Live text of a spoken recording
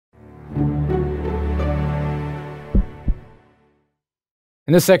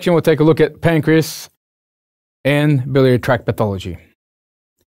In this section, we'll take a look at pancreas and biliary tract pathology.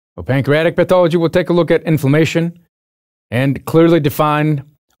 For pancreatic pathology, we'll take a look at inflammation and clearly define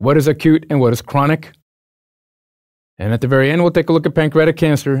what is acute and what is chronic. And at the very end, we'll take a look at pancreatic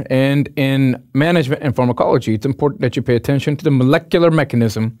cancer. And in management and pharmacology, it's important that you pay attention to the molecular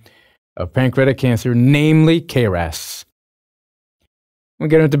mechanism of pancreatic cancer, namely KRAS. When we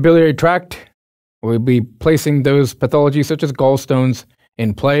get into biliary tract, we'll be placing those pathologies such as gallstones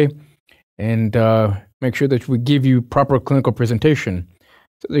in play and make sure that we give you proper clinical presentation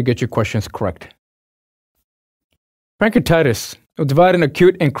so that you get your questions correct. Pancreatitis will divide in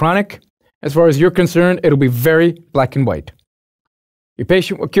acute and chronic. As far as you're concerned, it'll be very black and white. Your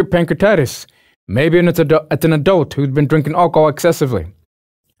patient with acute pancreatitis may be an adult who's been drinking alcohol excessively,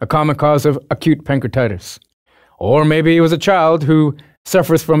 a common cause of acute pancreatitis. Or maybe it was a child who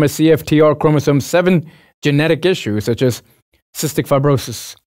suffers from a CFTR chromosome 7 genetic issue, such as cystic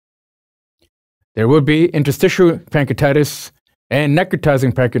fibrosis. There would be interstitial pancreatitis and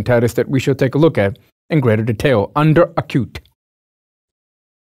necrotizing pancreatitis that we shall take a look at in greater detail under acute.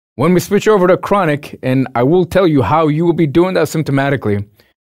 When we switch over to chronic, and I will tell you how you will be doing that symptomatically,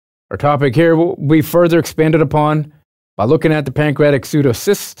 our topic here will be further expanded upon by looking at the pancreatic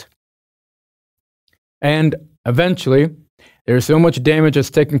pseudocyst. And eventually, there's so much damage that's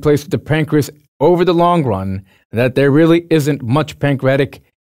taking place with the pancreas over the long run that there really isn't much pancreatic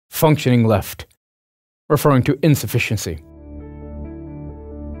functioning left, referring to insufficiency.